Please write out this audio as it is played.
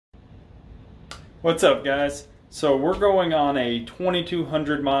What's up, guys? So we're going on a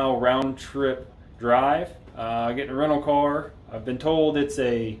 2,200 mile round trip drive, getting a rental car. I've been told it's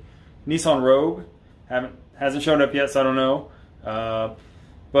a Nissan Rogue. Hasn't showed up yet, so I don't know.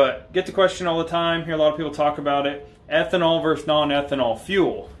 But get the question all the time, hear a lot of people talk about it. Ethanol versus non-ethanol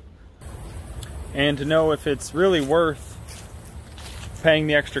fuel. And to know if it's really worth paying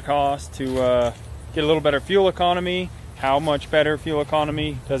the extra cost to get a little better fuel economy. How much better fuel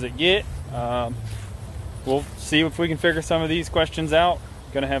economy does it get? We'll see if we can figure some of these questions out.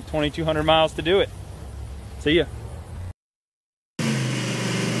 Gonna have 2,200 miles to do it. See ya.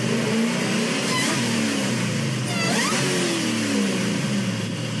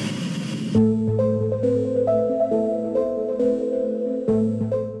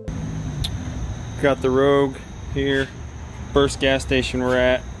 Got the Rogue here. First gas station we're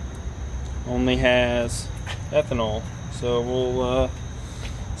at only has ethanol, so we'll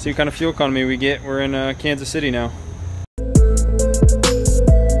see what kind of fuel economy we get. We're in Kansas City now.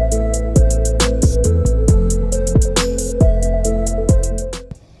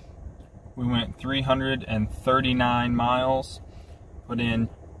 We went 339 miles, put in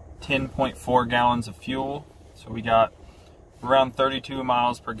 10.4 gallons of fuel, so we got around 32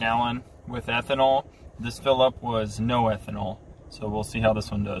 miles per gallon with ethanol. This fill up was no ethanol, so we'll see how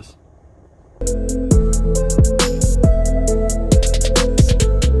this one does.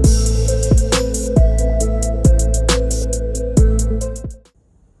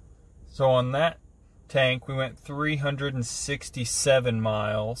 So on that tank we went 367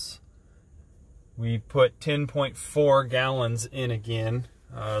 miles. We put 10.4 gallons in again,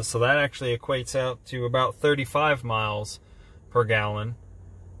 so that actually equates out to about 35 miles per gallon.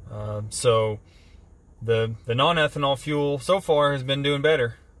 So the non-ethanol fuel so far has been doing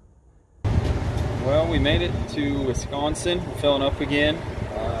better. Well, we made it to Wisconsin, filling up again.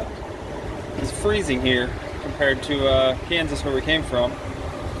 It's freezing here compared to Kansas where we came from.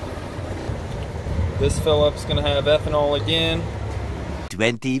 This fill up's gonna have ethanol again.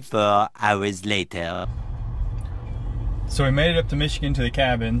 24 hours later. So we made it up to Michigan to the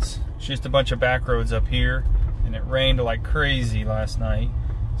cabins. It's just a bunch of back roads up here, and it rained like crazy last night.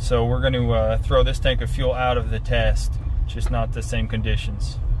 So we're going to throw this tank of fuel out of the test, just not the same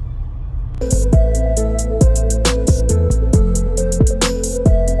conditions.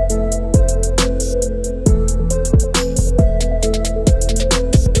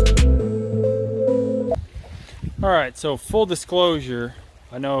 Alright, so full disclosure,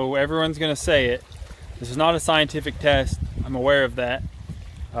 I know everyone's going to say it. This is not a scientific test, I'm aware of that.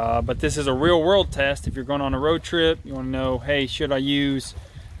 But this is a real world test. If you're going on a road trip, you want to know, hey, should I use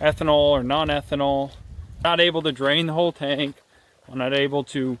ethanol or non-ethanol? Not able to drain the whole tank. I'm not able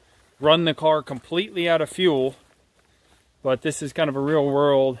to run the car completely out of fuel. But this is kind of a real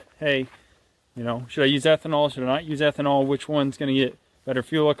world, hey, you know, should I use ethanol? Should I not use ethanol? Which one's going to get better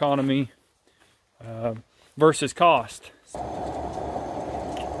fuel economy versus cost?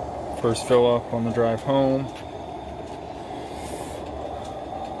 First fill up on the drive home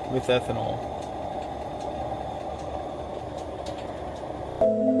with ethanol.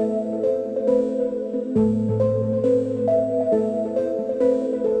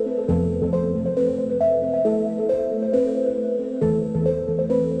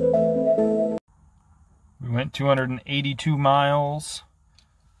 We went 282 miles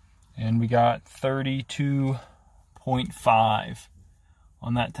and we got 32.5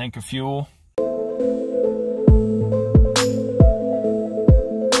 on that tank of fuel.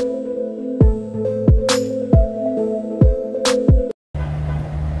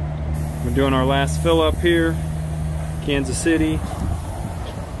 We're doing our last fill up here, Kansas City.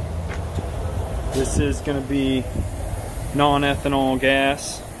 This is going to be non-ethanol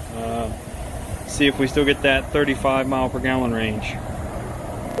gas. See if we still get that 35 mile per gallon range.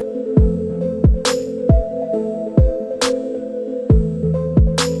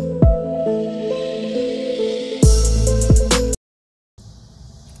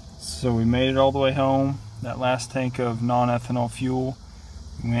 So we made it all the way home. That last tank of non-ethanol fuel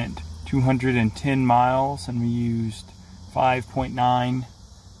went 210 miles and we used 5.9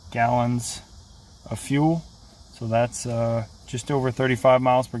 gallons of fuel. So that's just over 35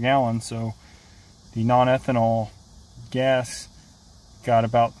 miles per gallon. So the non-ethanol gas got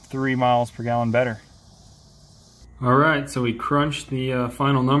about 3 miles per gallon better. Alright, so we crunched the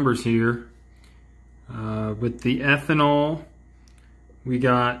final numbers here. With the ethanol, we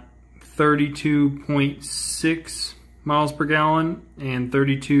got 32.6 miles per gallon and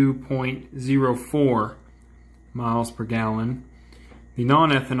 32.04 miles per gallon. The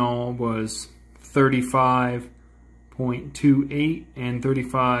non-ethanol was 35.5 35.28 and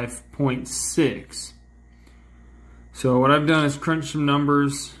 35.6. So what I've done is crunch some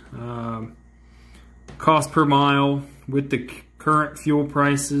numbers, cost per mile with the current fuel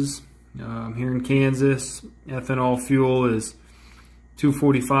prices. Here in Kansas, ethanol fuel is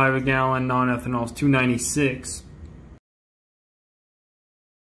 $2.45 a gallon, non-ethanol is $2.96.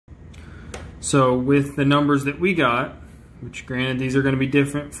 So with the numbers that we got, which granted these are going to be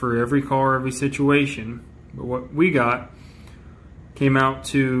different for every car, every situation, but what we got came out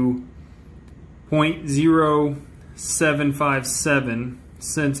to 0.0757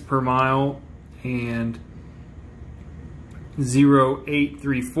 cents per mile and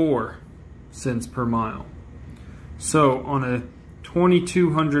 0.834 cents per mile. So on a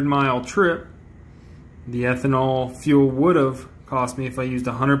 2,200 mile trip, the ethanol fuel would have cost me, if I used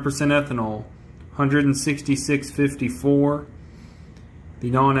 100% ethanol, $166.54. The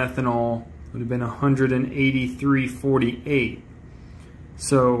non-ethanol would have been $183.48.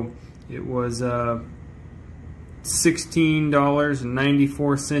 So it was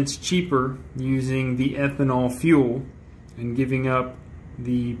 $16.94 cheaper using the ethanol fuel and giving up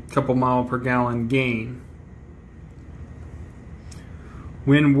the couple mile per gallon gain.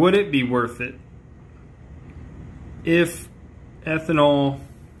 When would it be worth it? If ethanol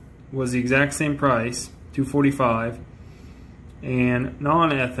was the exact same price, $2.45, and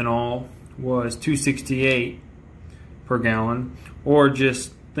non-ethanol was $2.68 per gallon, or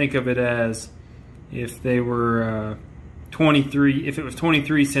just think of it as if they were if it was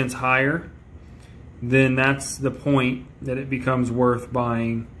 23 cents higher, then that's the point that it becomes worth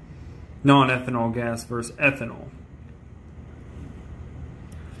buying non-ethanol gas versus ethanol.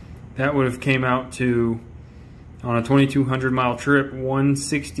 That would have came out to, on a 2,200 mile trip,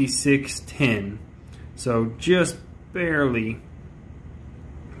 $166.10. So just barely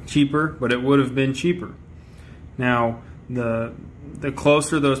cheaper, but it would have been cheaper. Now, the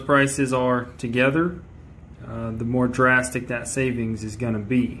closer those prices are together, the more drastic that savings is going to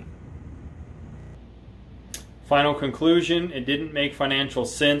be. Final conclusion, it didn't make financial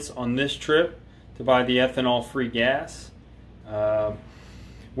sense on this trip to buy the ethanol-free gas.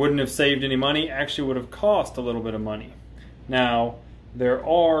 Wouldn't have saved any money, actually would have cost a little bit of money. Now, there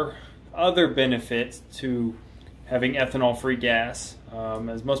are other benefits to having ethanol-free gas.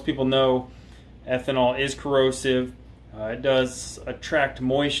 As most people know, ethanol is corrosive. It does attract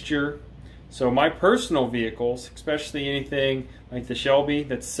moisture. So my personal vehicles, especially anything like the Shelby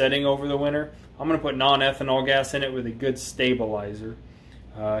that's setting over the winter, I'm going to put non-ethanol gas in it with a good stabilizer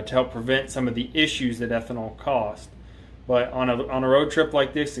to help prevent some of the issues that ethanol caused. But on a road trip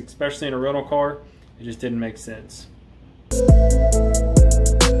like this, especially in a rental car, it just didn't make sense.